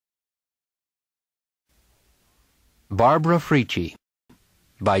Barbara Frietchie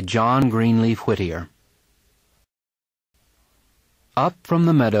by John Greenleaf Whittier. Up from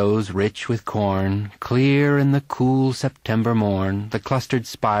the meadows rich with corn, clear in the cool September morn, the clustered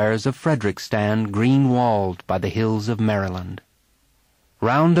spires of Frederick stand green-walled by the hills of Maryland.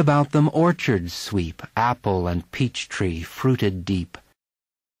 Round about them orchards sweep, apple and peach tree fruited deep.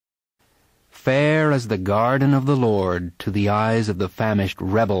 Fair as the garden of the Lord to the eyes of the famished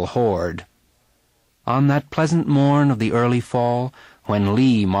rebel horde. On that pleasant morn of the early fall, when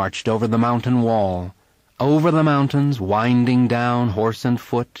Lee marched over the mountain wall, over the mountains, winding down horse and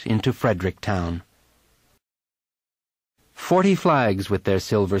foot into Frederick town. 40 flags with their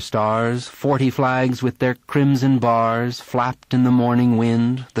silver stars, 40 flags with their crimson bars, flapped in the morning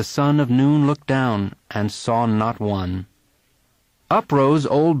wind. The sun of noon looked down and saw not one. Up rose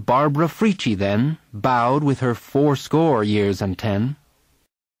old Barbara Frietchie then, bowed with her 80 years and 10.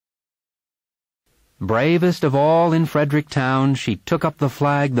 Bravest of all in Frederick town, she took up the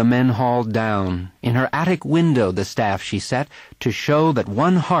flag the men hauled down. In her attic window the staff she set, to show that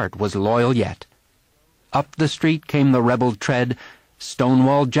one heart was loyal yet. Up the street came the rebel tread,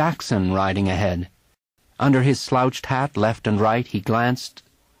 Stonewall Jackson riding ahead. Under his slouched hat, left and right, he glanced.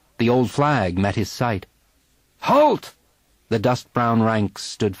 The old flag met his sight. "Halt!" The dust-brown ranks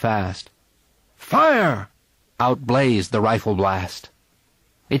stood fast. "Fire!" Out blazed the rifle blast.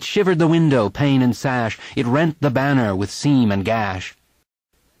 It shivered the window, pane and sash. It rent the banner with seam and gash.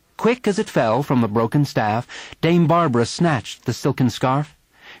 Quick as it fell from the broken staff, Dame Barbara snatched the silken scarf.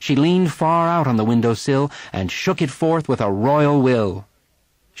 She leaned far out on the window-sill and shook it forth with a royal will.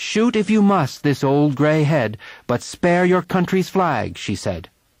 "Shoot if you must this old gray head, but spare your country's flag," she said.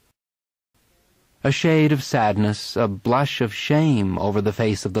 A shade of sadness, a blush of shame over the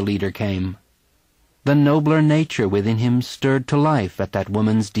face of the leader came. The nobler nature within him stirred to life at that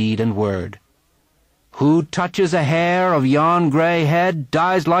woman's deed and word. "Who touches a hair of yon gray head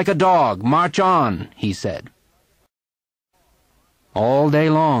dies like a dog. March on," he said. All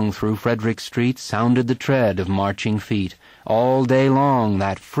day long through Frederick Street sounded the tread of marching feet. All day long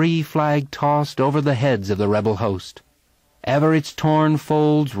that free flag tossed over the heads of the rebel host. Ever its torn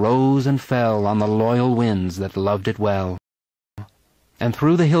folds rose and fell on the loyal winds that loved it well. And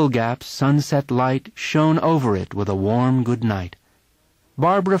through the hill gaps sunset light shone over it with a warm good night.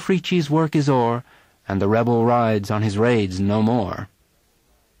 Barbara Frietchie's work is o'er, and the rebel rides on his raids no more.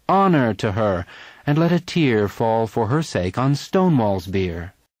 Honor to her, and let a tear fall for her sake on Stonewall's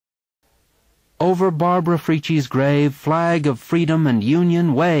bier. Over Barbara Frietchie's grave, flag of freedom and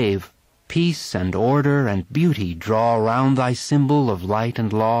union wave. Peace and order and beauty draw round thy symbol of light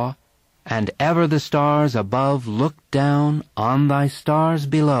and law. And ever the stars above look down on thy stars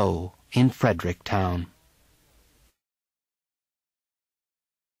below in Frederick town.